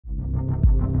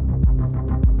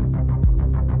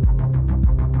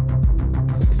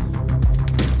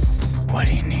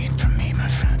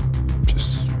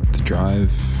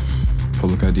drive,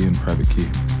 public ID, and private key.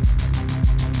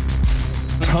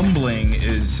 Tumbling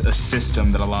is a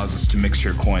system that allows us to mix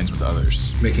your coins with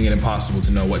others, making it impossible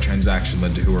to know what transaction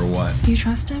led to who or what. Do you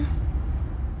trust him?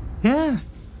 Yeah.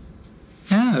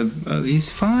 Yeah,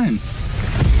 he's fine.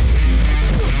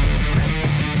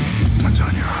 What's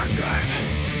on your hard drive?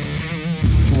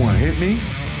 You want to hit me?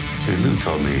 See, Lou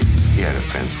told me he had a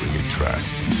fence we could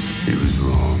trust. He was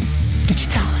wrong. Did you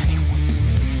tell anyone?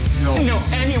 No. No,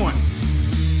 anyone.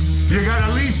 You got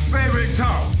a least favorite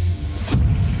toe.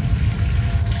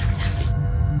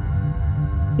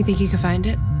 You think you could find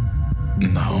it?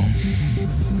 No.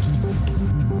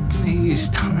 He's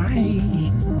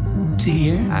tied to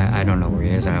here. I don't know where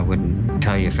he is, and I wouldn't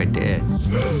tell you if I did.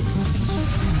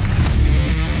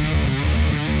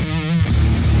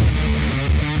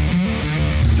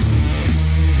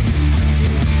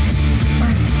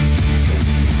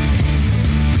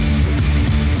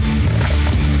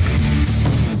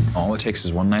 All it takes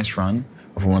is one nice run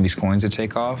over one of these coins to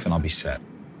take off, and I'll be set.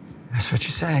 That's what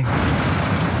you say.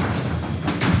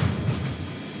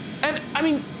 And, I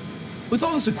mean, with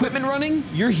all this equipment running,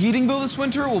 your heating bill this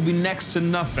winter will be next to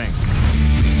nothing.